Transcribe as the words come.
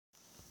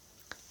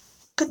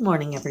Good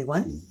morning,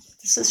 everyone.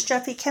 This is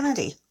Jeffy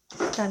Kennedy.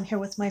 I'm here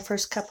with my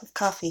first cup of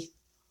coffee.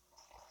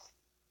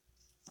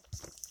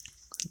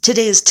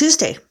 Today is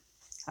Tuesday,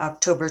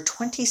 October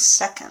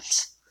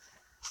 22nd.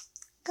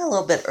 Got a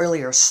little bit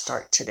earlier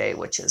start today,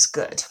 which is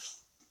good.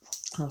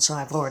 And so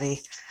I've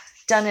already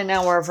done an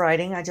hour of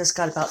writing. I just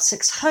got about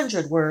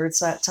 600 words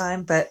that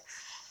time, but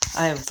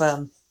I've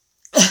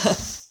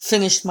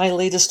finished my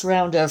latest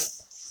round of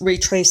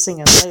retracing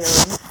and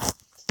layering.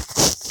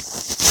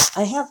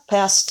 I have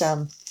passed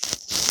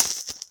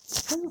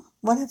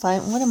what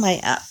am I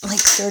at? Like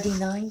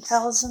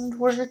 39,000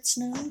 words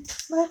now?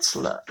 Let's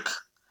look.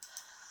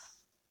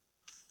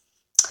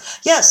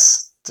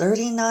 Yes,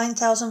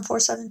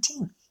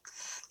 39,417.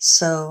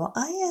 So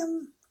I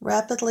am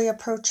rapidly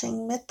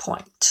approaching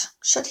midpoint.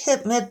 Should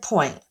hit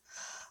midpoint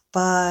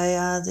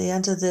by the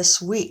end of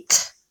this week.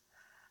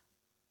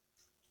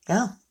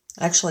 Yeah,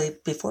 actually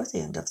before the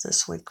end of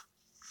this week.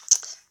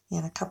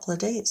 In a couple of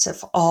days,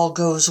 if all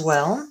goes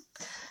well.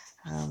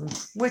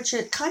 Which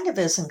it kind of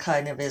is and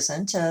kind of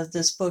isn't.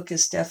 This book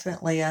is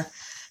definitely a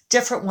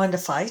different one to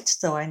fight,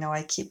 though I know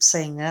I keep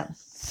saying that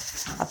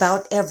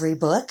about every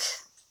book.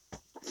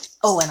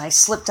 Oh, and I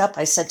slipped up.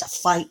 I said to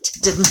fight,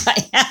 didn't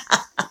I?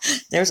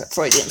 There's a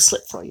Freudian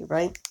slip for you,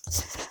 right?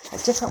 A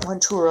different one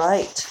to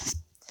write.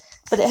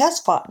 But it has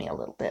fought me a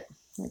little bit.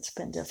 It's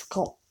been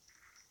difficult.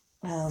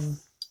 Not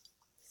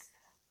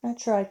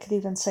sure I could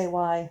even say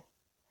why,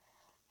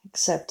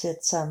 except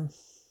it's,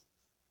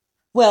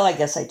 well, I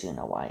guess I do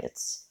know why.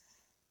 It's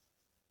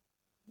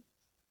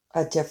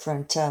a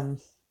different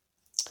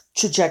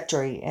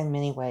trajectory in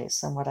many ways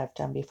than what I've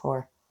done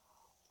before.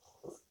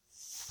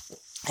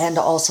 And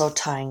also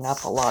tying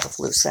up a lot of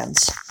loose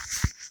ends.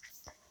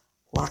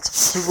 Lots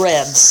of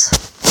threads.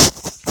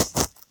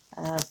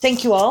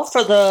 Thank you all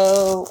for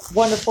the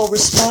wonderful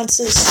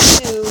responses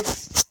to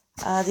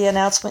the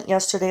announcement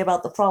yesterday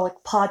about the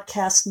Frolic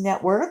Podcast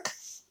Network.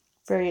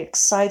 Very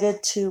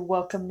excited to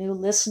welcome new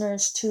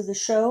listeners to the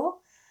show.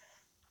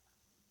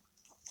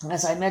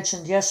 As I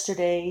mentioned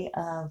yesterday,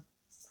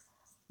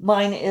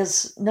 mine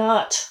is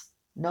not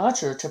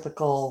your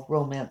typical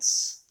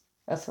romance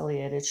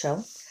affiliated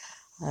show.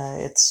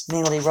 It's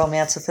mainly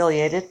romance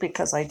affiliated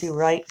because I do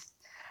write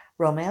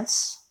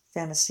romance,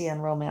 fantasy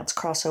and romance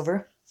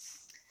crossover.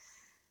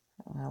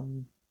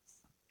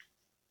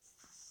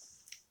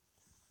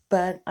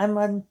 But I'm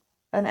an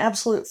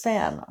absolute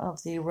fan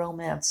of the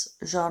romance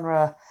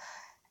genre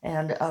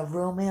and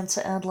romance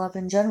and love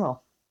in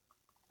general.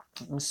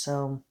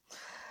 So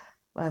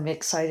I'm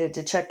excited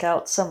to check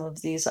out some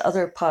of these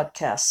other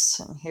podcasts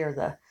and hear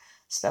the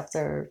stuff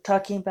they're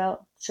talking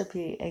about. Should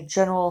be a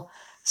general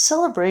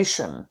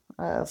celebration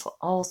of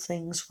all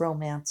things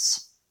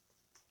romance.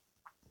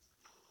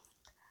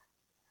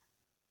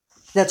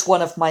 That's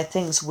one of my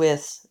things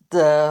with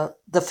the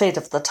Fate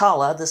of the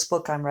Tala, this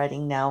book I'm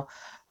writing now,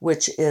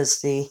 which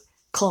is the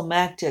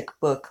climactic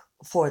book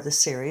for the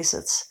series.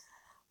 It's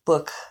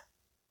book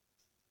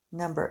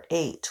number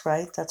 8,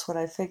 right? That's what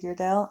I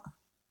figured out.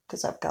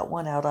 Because I've got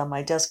one out on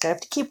my desk. I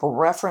have to keep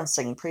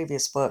referencing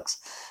previous books,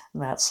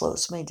 and that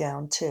slows me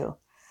down too.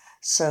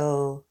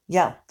 So,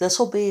 yeah, this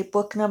will be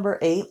book number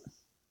 8,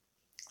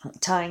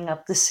 tying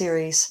up the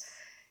series,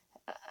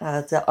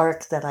 the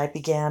arc that I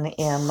began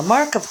in The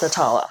Mark of the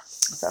Tala.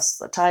 That's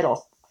the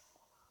title.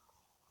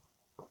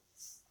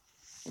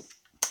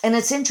 And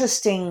it's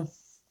interesting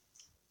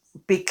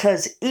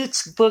because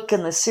each book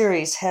in the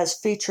series has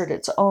featured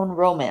its own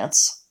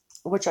romance,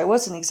 which I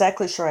wasn't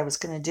exactly sure I was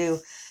going to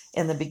do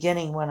in the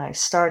beginning when I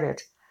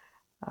started.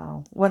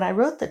 When I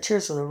wrote The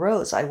Tears of the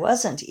Rose, I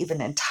wasn't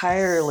even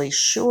entirely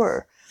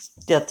sure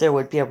that there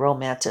would be a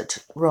romance.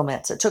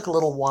 It took a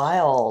little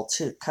while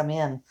to come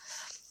in,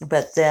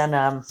 but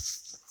then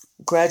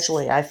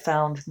gradually I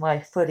found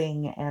my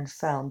footing and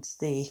found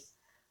the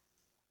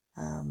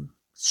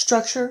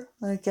structure,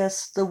 I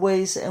guess, the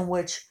ways in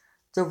which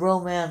the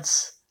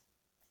romance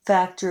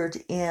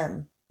factored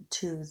in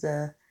to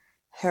the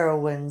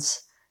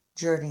heroine's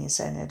journeys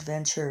and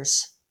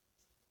adventures.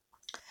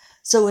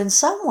 So in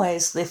some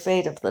ways, the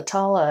Fate of the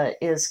Tala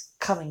is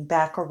coming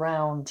back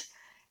around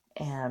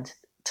and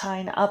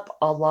tying up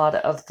a lot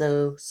of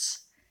those,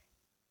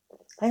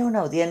 I don't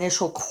know, the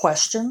initial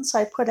questions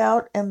I put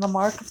out in The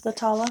Mark of the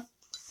Tala.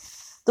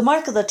 The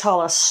Mark of the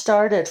Tala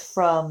started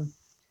from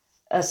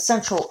a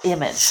central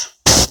image.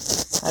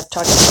 I've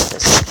talked about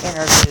this in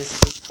interviews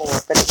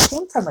before, but it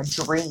came from a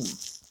dream.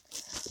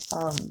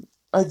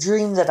 A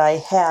dream that I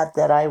had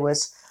that I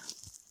was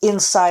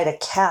inside a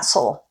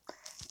castle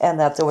and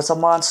that there was a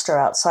monster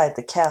outside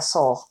the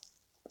castle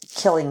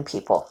killing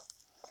people.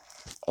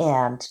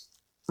 And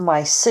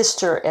my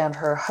sister and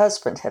her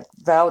husband had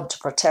vowed to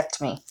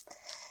protect me.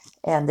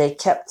 And they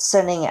kept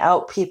sending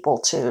out people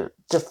to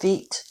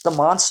defeat the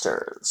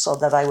monster so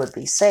that I would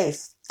be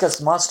safe, because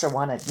the monster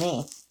wanted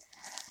me.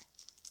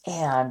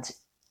 And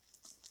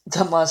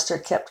the monster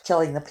kept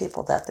killing the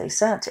people that they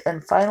sent.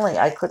 And finally,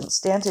 I couldn't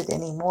stand it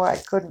anymore. I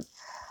couldn't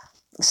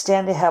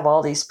stand to have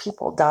all these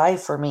people die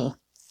for me.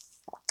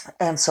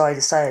 And so I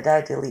decided I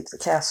had to leave the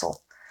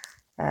castle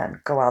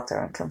and go out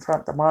there and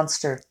confront the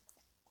monster.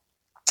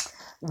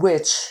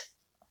 which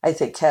I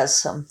think has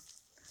some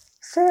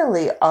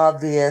fairly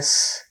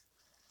obvious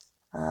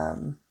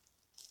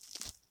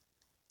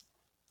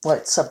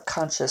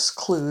subconscious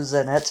clues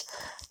in it,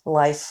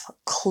 life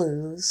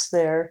clues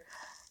there,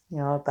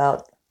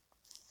 about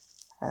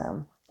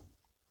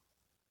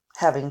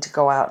having to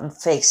go out and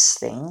face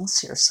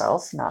things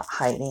yourself, not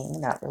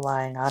hiding, not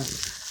relying on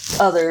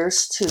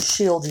others to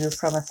shield you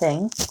from a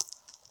thing.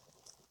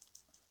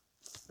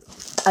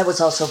 I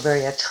was also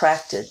very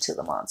attracted to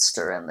the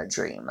monster in the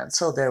dream, and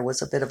so there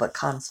was a bit of a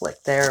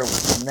conflict there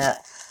in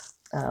that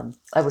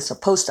I was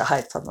supposed to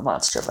hide from the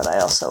monster, but I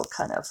also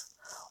kind of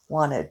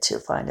wanted to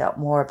find out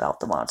more about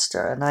the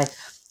monster. And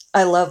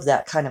I love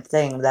that kind of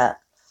thing, that,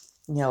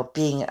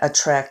 being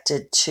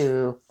attracted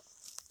to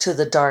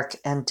the dark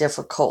and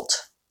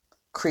difficult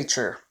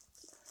creature,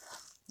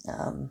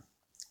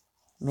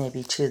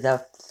 maybe to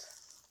the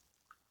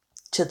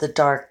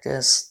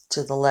darkness,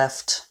 to the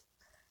left,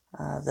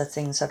 the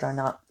things that are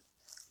not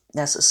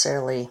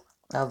necessarily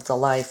of the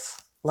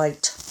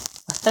light.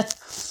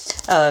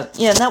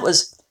 And that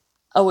was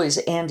always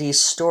Andy's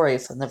story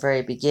from the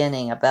very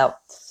beginning, about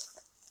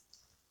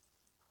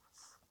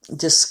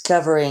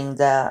discovering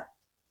that.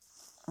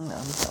 I'm going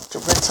to have to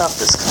rinse off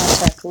this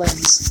contact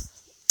lens.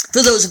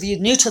 For those of you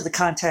new to the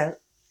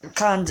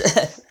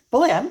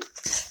boy,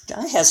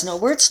 I has no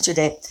words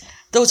today.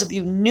 Those of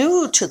you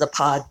new to the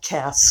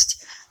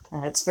podcast,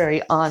 it's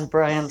very on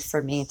brand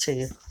for me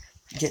to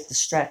get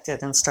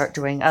distracted and start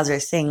doing other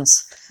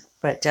things,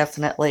 but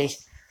definitely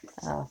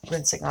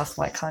rinsing off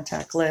my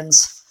contact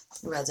lens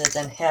rather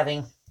than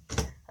having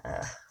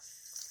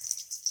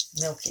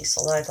milky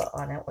saliva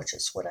on it, which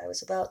is what I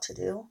was about to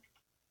do.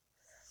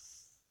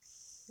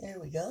 There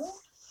we go.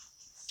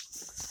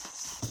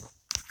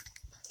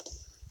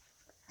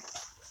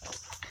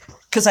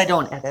 Because I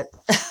don't edit.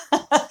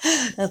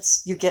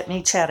 You get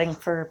me chatting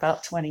for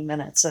about 20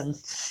 minutes, and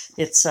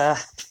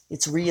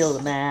it's real,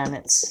 man.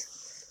 It's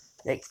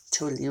like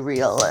totally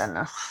real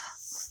and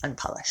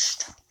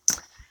unpolished.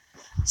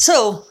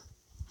 So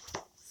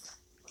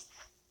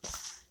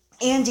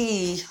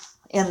Andy,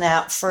 in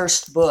that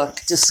first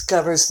book,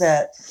 discovers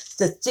that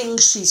the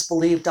things she's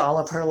believed all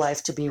of her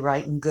life to be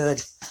right and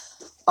good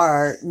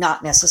are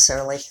not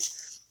necessarily,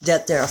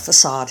 that they're a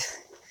facade.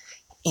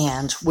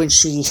 And when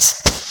she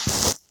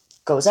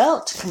goes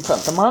out to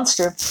confront the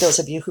monster, those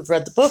of you who've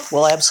read the book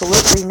will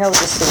absolutely know the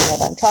scene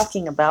that I'm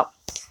talking about.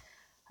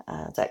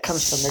 That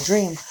comes from the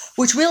dream,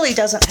 which really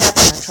doesn't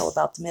happen until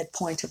about the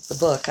midpoint of the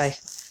book.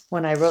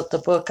 When I wrote the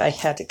book, I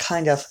had to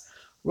kind of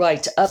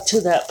write up to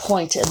that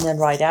point, and then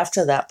right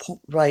after that,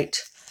 right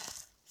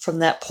from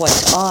that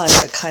point on,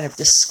 to kind of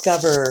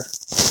discover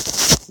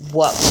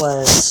what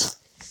was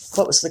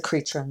the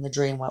creature in the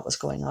dream, what was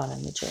going on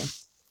in the dream.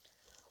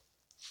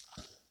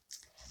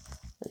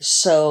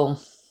 So,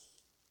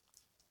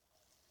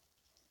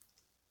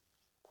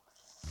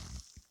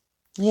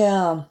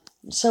 yeah.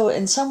 So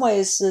in some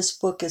ways, this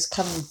book is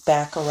coming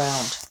back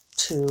around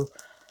to,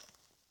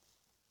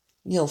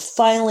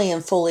 finally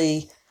and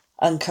fully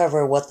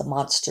uncover what the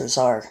monsters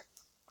are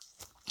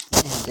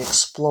and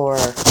explore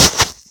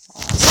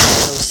some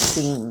of those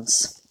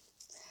themes.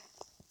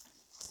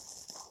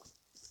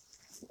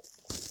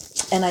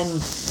 And I'm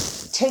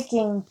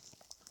taking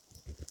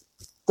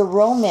the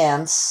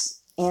romance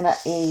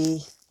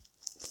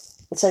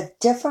it's a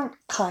different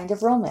kind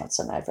of romance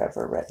than I've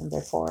ever written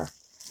before.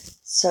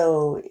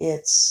 So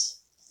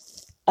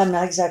I'm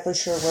not exactly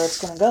sure where it's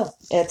going to go.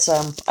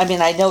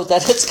 I know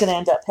that it's going to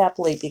end up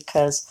happily,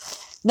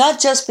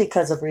 not just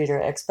because of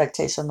reader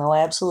expectation, though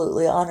I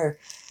absolutely honor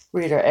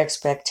reader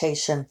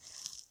expectation.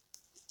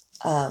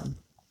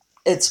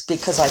 It's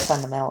because I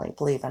fundamentally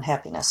believe in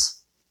happiness.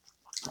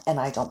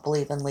 And I don't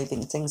believe in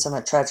leaving things in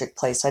a tragic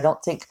place. I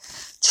don't think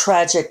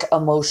tragic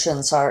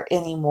emotions are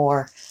any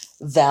more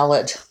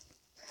valid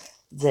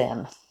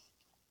than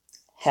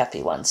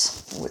happy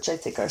ones, which I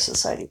think our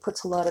society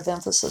puts a lot of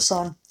emphasis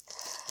on.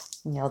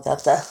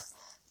 That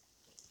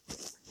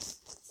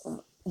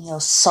the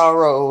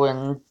sorrow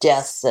and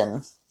death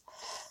and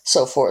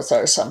so forth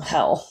are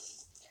somehow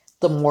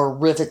the more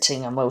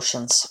riveting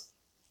emotions.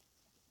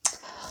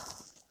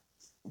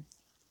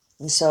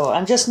 So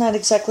I'm just not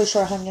exactly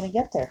sure how I'm going to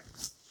get there.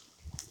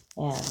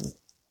 And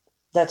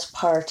that's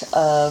part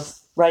of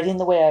writing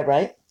the way I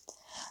write.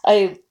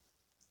 I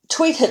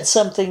tweeted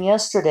something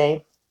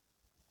yesterday,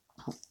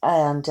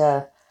 and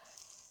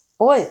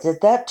boy,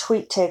 did that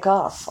tweet take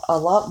off. A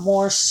lot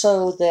more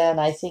so than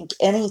I think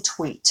any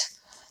tweet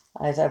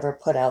I've ever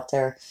put out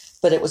there.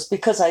 But it was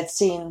because I'd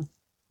seen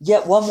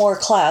yet one more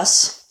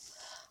class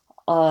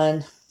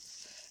on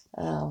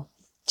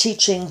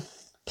teaching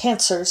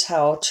pantsers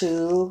how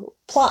to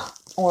plot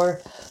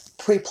or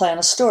pre-plan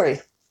a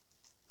story.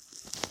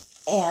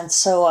 And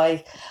so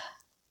it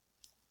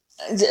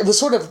was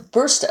sort of a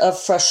burst of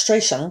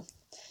frustration,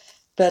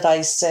 but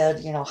I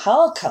said,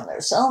 how come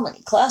there's so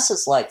many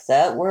classes like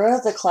that? Where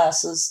are the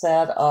classes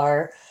that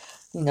are,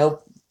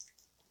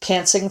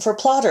 pantsing for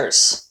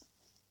plotters?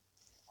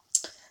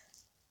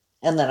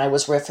 And then I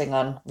was riffing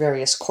on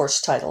various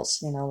course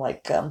titles,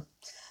 like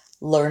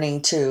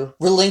learning to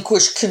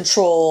relinquish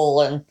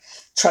control and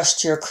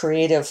trust your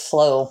creative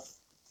flow.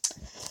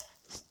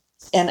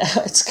 And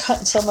it's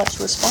gotten so much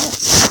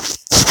response.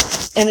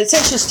 And it's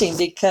interesting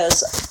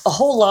because a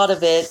whole lot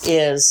of it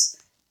is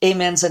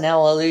amens and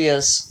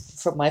hallelujahs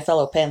from my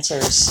fellow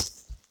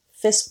pantsers.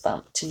 Fist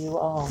bump to you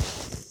all.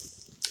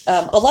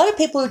 A lot of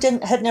people who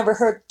had never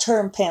heard the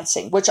term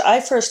pantsing, which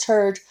I first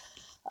heard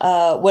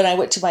when I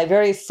went to my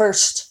very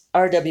first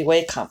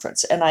RWA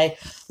conference, and I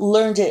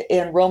learned it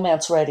in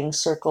romance writing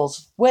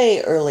circles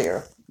way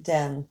earlier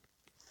than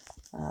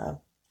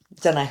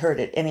I heard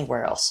it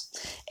anywhere else.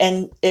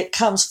 And it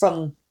comes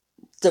from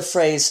the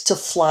phrase "to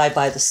fly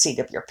by the seat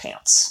of your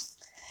pants,"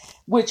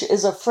 which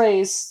is a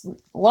phrase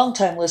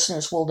longtime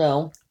listeners will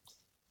know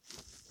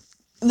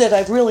that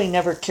I've really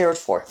never cared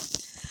for.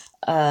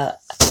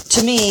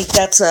 To me,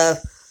 that's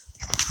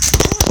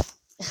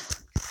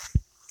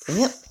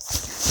Yep.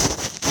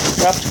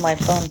 Dropped my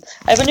phone.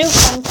 I have a new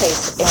phone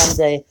case, and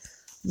the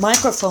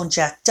microphone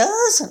jack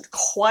doesn't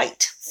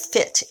quite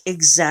fit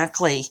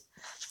exactly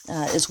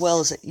as well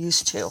as it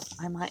used to.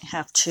 I might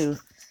have to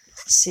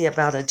see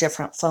about a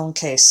different phone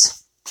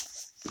case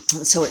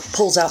so it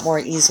pulls out more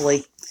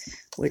easily,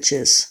 which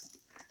is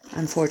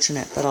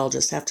unfortunate, but I'll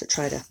just have to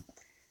try to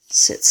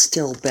sit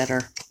still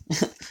better.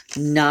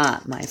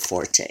 Not my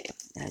forte,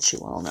 as you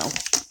all know.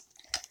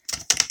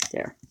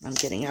 There, I'm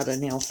getting out a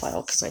nail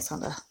file because I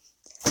found a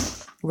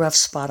rough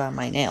spot on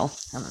my nail,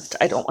 and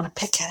I don't want to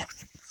pick at it.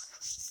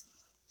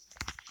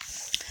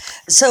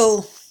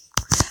 So,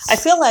 I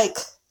feel like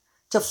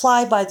to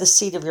fly by the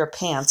seat of your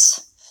pants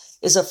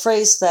is a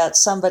phrase that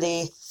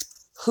somebody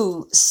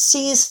who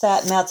sees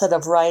that method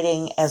of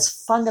writing as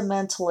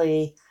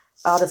fundamentally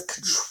out of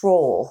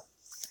control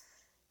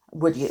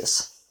would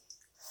use.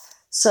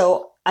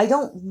 So, I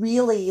don't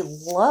really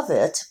love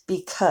it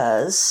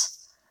because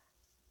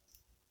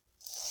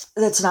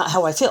that's not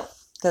how I feel.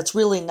 That's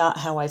really not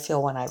how I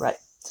feel when I write.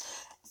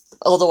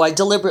 Although I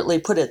deliberately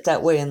put it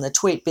that way in the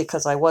tweet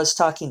because I was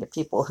talking to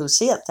people who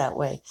see it that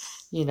way,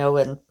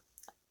 and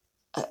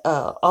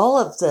all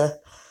of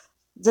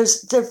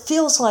there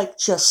feels like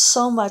just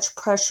so much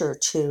pressure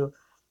to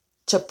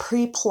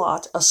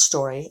pre-plot a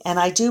story. And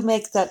I do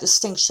make that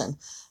distinction,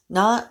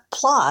 not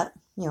plot,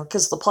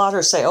 because the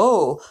plotters say,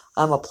 oh,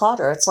 I'm a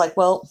plotter. It's like,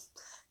 well,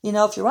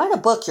 if you write a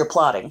book, you're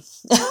plotting.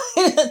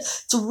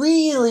 It's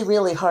really,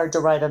 really hard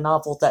to write a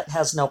novel that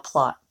has no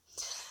plot.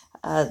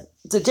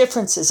 The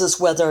difference is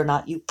whether or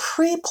not you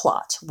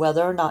pre-plot,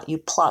 whether or not you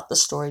plot the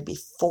story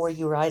before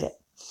you write it.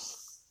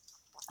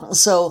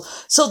 So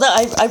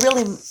that I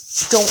really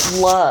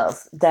don't love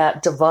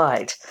that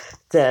divide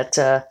that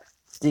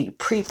the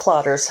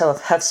pre-plotters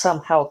have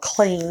somehow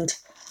claimed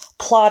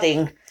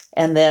plotting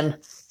and then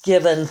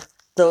given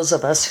those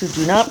of us who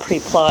do not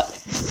pre-plot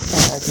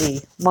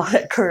the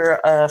moniker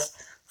of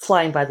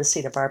flying by the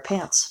seat of our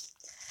pants.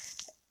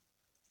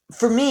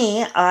 For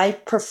me, I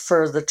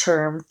prefer the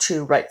term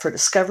to write for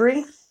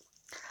discovery.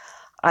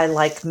 I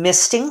like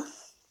misting,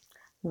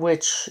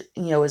 which,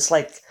 is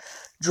like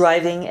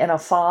driving in a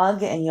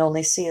fog and you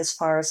only see as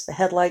far as the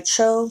headlights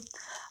show.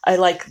 I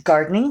like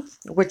gardening,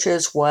 which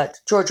is what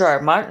George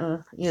R.R.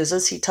 Martin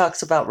uses. He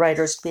talks about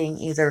writers being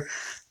either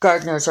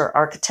gardeners or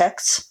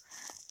architects.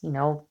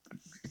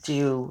 Do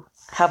you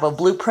have a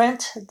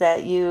blueprint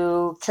that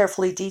you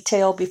carefully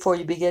detail before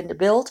you begin to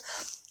build?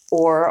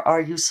 Or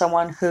are you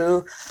someone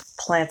who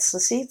plants the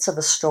seeds of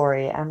a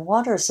story and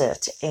waters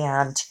it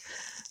and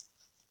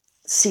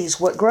sees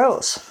what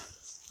grows?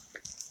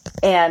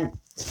 And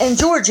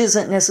George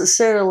isn't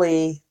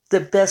necessarily the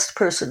best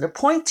person to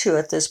point to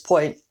at this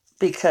point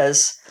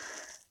because,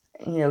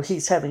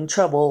 he's having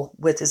trouble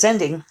with his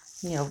ending,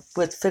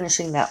 with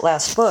finishing that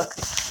last book.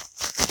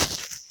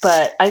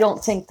 But I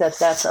don't think that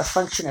that's a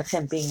function of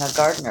him being a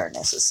gardener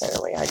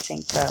necessarily. I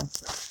think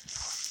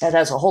it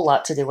has a whole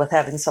lot to do with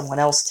having someone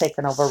else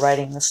taken over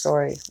writing the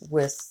story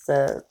with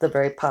the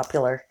very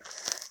popular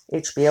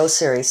HBO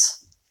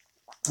series.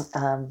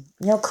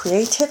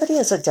 Creativity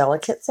is a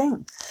delicate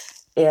thing.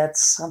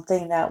 It's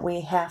something that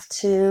we have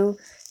to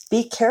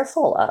be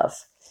careful of.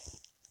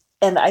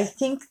 And I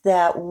think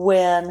that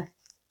when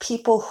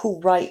people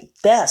who write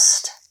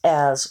best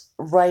as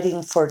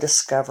writing for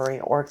discovery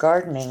or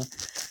gardening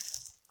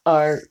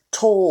are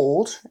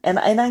told, and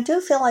I do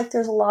feel like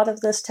there's a lot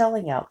of this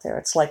telling out there.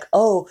 It's like,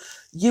 oh,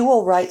 you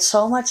will write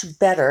so much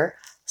better,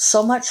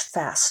 so much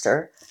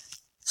faster,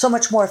 so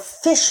much more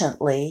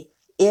efficiently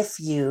if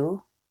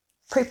you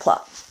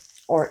pre-plot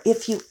or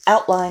if you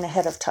outline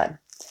ahead of time.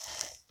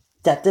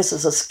 That this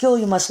is a skill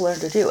you must learn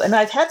to do. And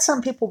I've had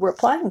some people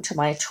replying to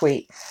my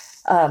tweet,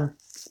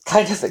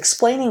 kind of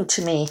explaining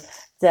to me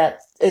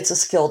that it's a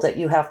skill that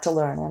you have to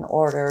learn in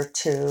order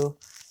to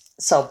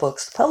sell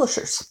books to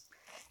publishers.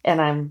 And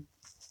I'm,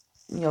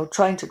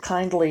 trying to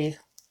kindly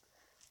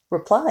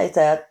reply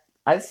that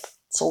I've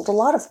sold a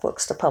lot of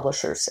books to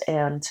publishers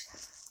and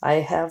I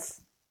have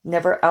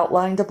never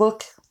outlined a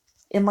book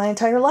in my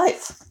entire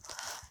life.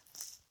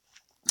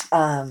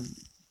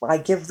 I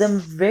give them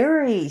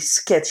very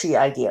sketchy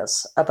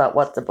ideas about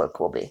what the book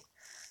will be.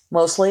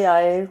 Mostly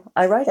I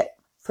write it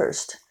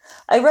first.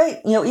 I write,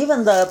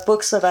 even the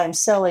books that I'm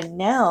selling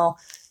now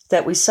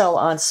that we sell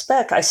on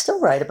spec, I still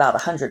write about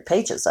 100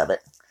 pages of it.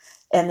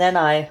 And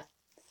then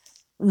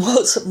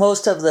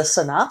most of the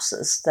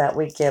synopsis that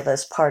we give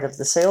as part of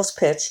the sales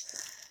pitch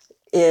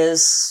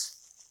is,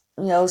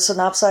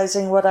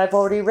 synopsizing what I've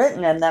already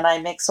written. And then I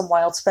make some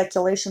wild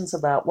speculations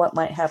about what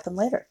might happen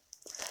later.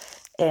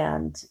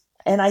 And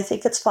I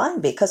think it's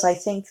fun because I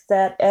think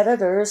that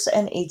editors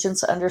and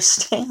agents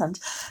understand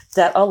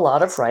that a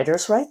lot of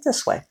writers write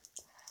this way.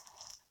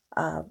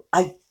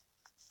 I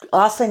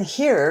often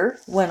hear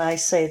when I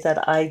say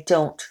that I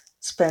don't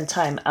spend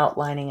time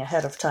outlining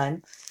ahead of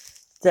time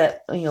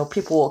that,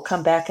 people will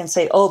come back and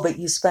say, oh, but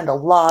you spend a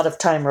lot of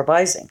time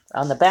revising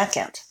on the back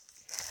end.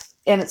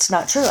 And it's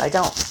not true. I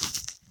don't.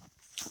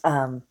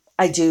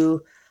 I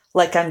do,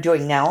 like I'm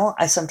doing now.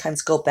 I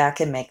sometimes go back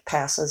and make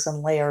passes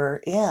and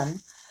layer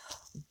in.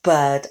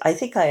 But I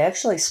think I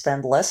actually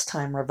spend less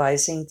time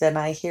revising than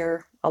I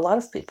hear a lot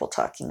of people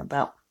talking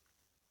about.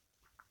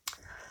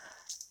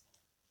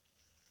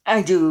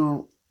 I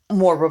do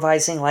more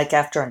revising like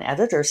after an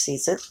editor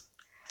sees it.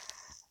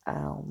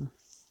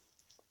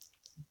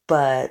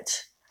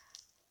 But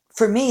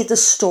for me, the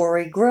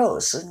story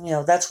grows.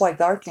 That's why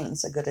gardening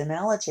is a good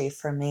analogy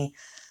for me.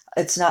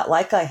 It's not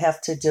like I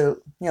have to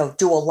do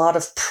a lot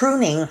of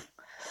pruning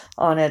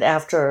on it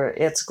after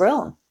it's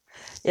grown.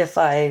 If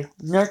I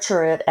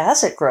nurture it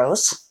as it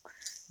grows,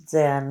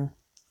 then,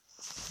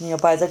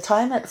 by the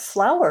time it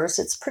flowers,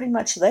 it's pretty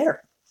much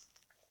there.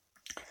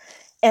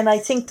 And I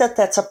think that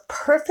that's a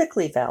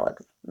perfectly valid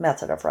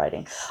method of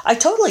writing. I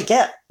totally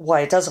get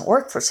why it doesn't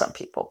work for some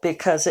people,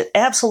 because it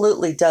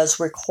absolutely does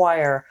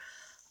require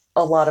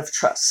a lot of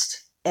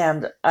trust.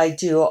 And I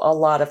do a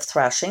lot of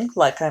thrashing,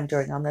 like I'm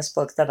doing on this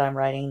book that I'm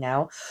writing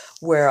now,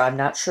 where I'm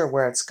not sure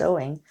where it's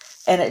going.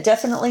 And it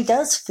definitely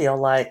does feel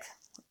like,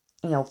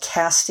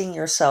 casting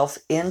yourself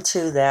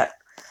into that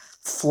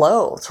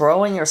flow,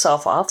 throwing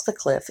yourself off the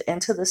cliff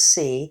into the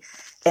sea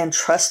and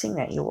trusting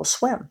that you will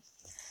swim.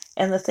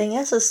 And the thing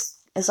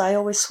is I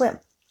always swim.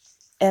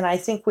 And I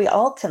think we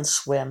all can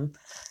swim.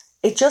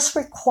 It just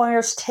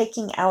requires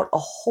taking out a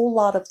whole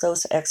lot of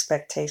those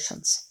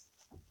expectations.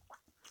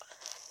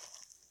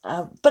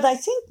 But I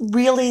think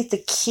really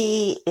the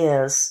key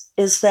is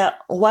that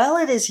while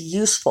it is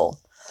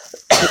useful,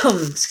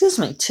 excuse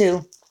me,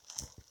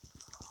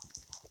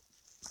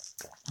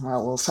 a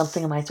little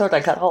something in my throat, I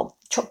got all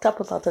choked up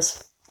about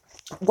this.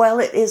 While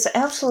it is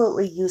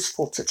absolutely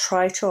useful to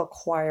try to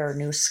acquire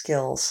new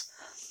skills,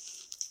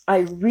 I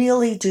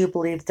really do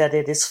believe that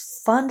it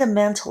is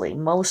fundamentally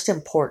most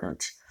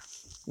important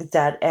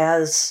that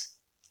as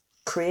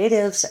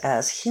creatives,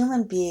 as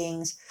human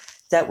beings,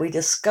 that we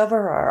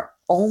discover our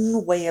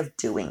own way of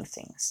doing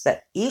things,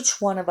 that each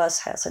one of us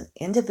has an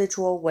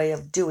individual way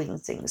of doing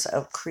things,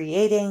 of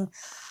creating,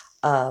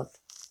 of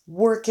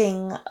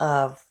working,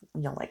 of,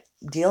 like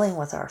dealing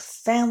with our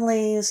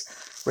families,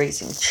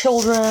 raising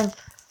children,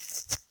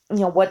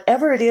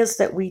 whatever it is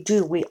that we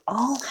do, we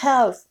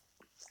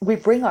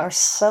bring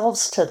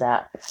ourselves to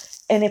that.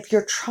 And if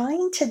you're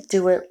trying to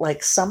do it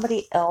like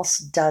somebody else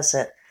does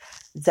it,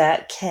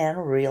 that can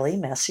really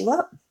mess you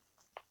up.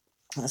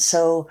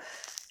 So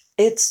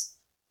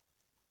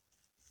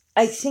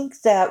I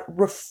think that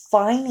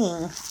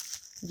refining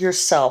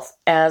yourself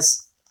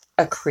as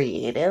a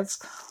creative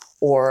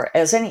or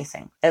as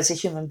anything, as a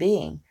human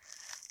being,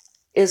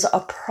 is a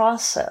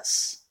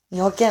process.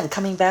 Again,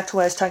 coming back to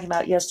what I was talking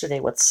about yesterday,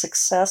 with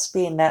success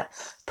being that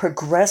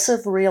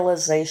progressive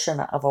realization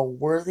of a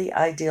worthy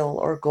ideal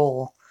or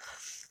goal,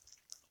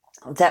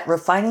 that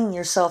refining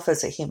yourself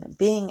as a human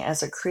being,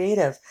 as a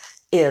creative,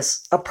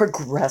 is a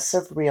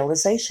progressive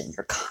realization.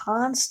 You're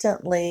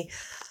constantly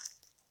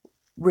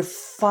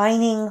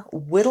refining,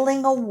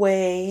 whittling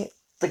away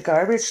the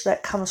garbage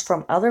that comes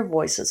from other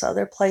voices,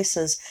 other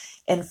places,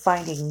 and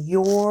finding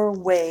your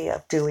way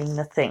of doing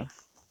the thing.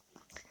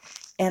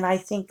 And I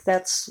think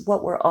that's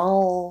what we're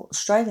all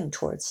striving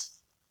towards.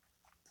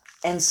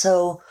 And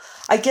so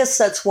I guess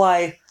that's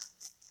why,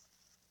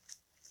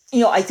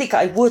 I think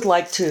I would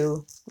like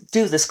to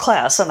do this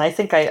class, and I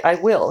think I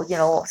will,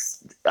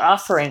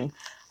 offering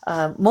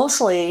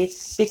mostly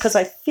because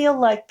I feel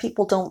like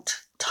people don't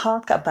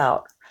talk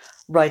about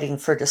writing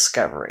for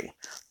discovery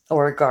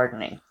or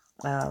gardening.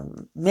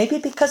 Maybe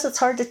because it's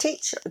hard to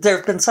teach. There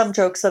have been some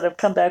jokes that have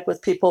come back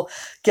with people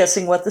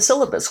guessing what the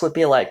syllabus would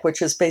be like,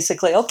 which is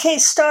basically, okay,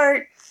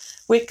 start,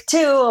 week 2,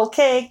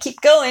 okay,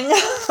 keep going,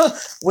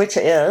 which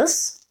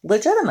is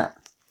legitimate.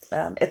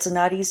 It's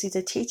not easy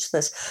to teach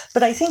this,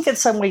 but I think in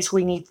some ways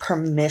we need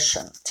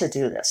permission to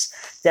do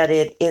this, that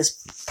it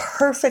is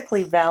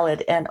perfectly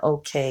valid and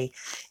okay.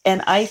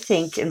 And I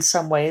think in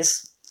some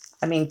ways,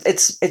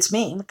 it's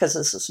me, because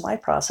this is my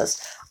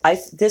process.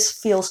 This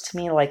feels to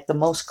me like the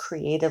most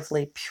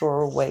creatively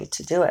pure way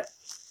to do it.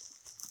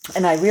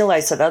 And I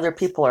realize that other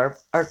people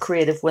are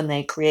creative when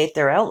they create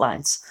their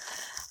outlines.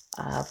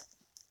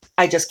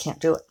 I just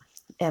can't do it.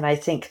 And I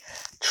think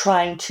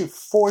trying to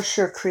force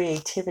your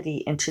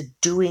creativity into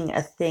doing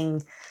a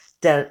thing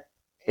that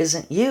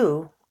isn't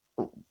you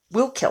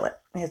will kill it.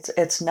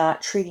 It's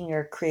not treating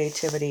your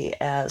creativity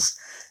as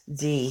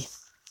the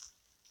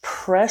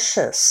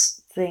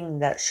precious thing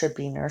that should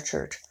be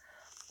nurtured.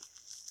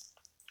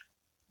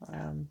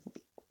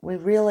 We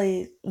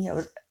really,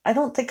 I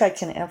don't think I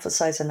can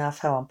emphasize enough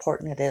how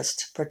important it is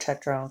to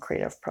protect our own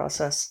creative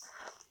process.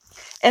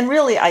 And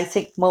really, I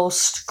think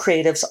most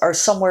creatives are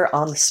somewhere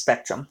on the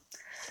spectrum.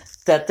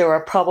 That there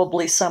are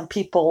probably some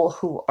people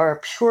who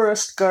are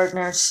purist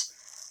gardeners.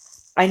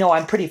 I know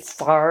I'm pretty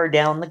far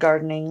down the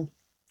gardening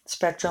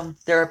spectrum.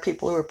 There are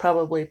people who are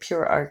probably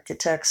pure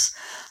architects.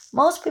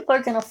 Most people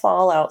are going to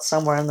fall out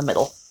somewhere in the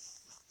middle.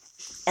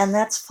 And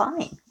that's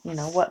fine.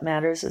 What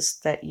matters is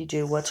that you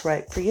do what's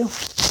right for you.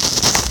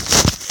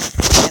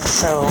 And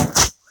so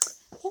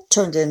it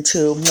turned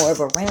into more of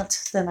a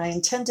rant than I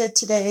intended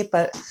today,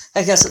 but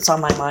I guess it's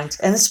on my mind.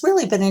 And it's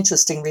really been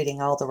interesting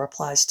reading all the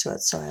replies to it,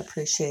 so I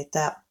appreciate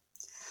that.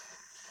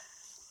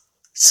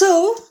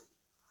 So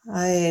soon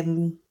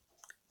I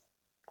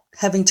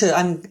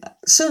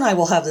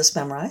will have this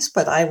memorized,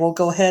 but I will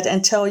go ahead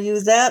and tell you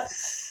that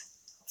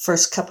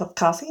First Cup of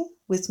Coffee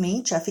with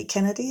me, Jeffe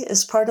Kennedy,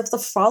 is part of the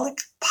Frolic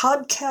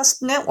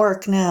Podcast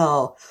Network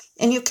now.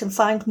 And you can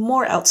find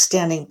more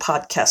outstanding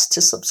podcasts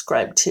to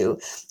subscribe to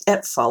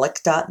at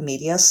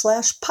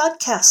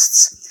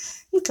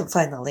frolic.media/podcasts. You can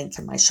find the link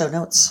in my show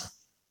notes.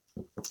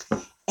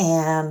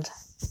 And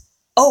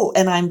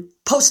I'm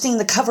posting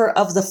the cover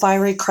of The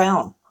Fiery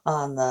Crown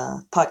on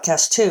the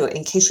podcast too,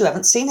 in case you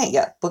haven't seen it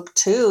yet. Book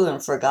 2 in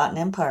Forgotten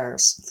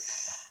Empires.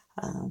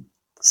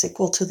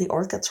 Sequel to The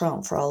Orchid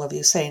Throne, for all of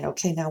you saying,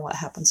 okay, now what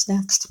happens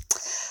next?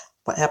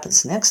 What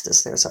happens next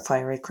is there's a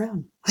fiery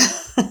crown.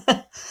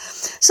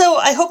 So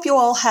I hope you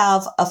all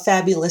have a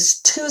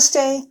fabulous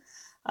Tuesday.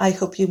 I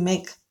hope you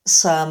make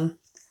some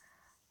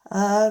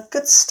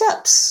good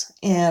steps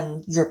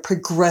in your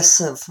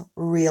progressive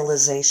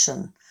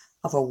realization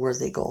of a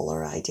worthy goal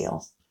or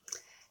ideal.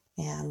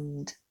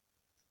 And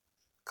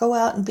go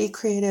out and be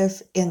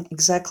creative in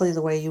exactly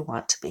the way you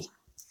want to be.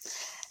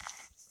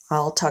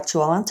 I'll talk to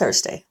you all on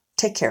Thursday.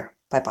 Take care.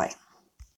 Bye-bye.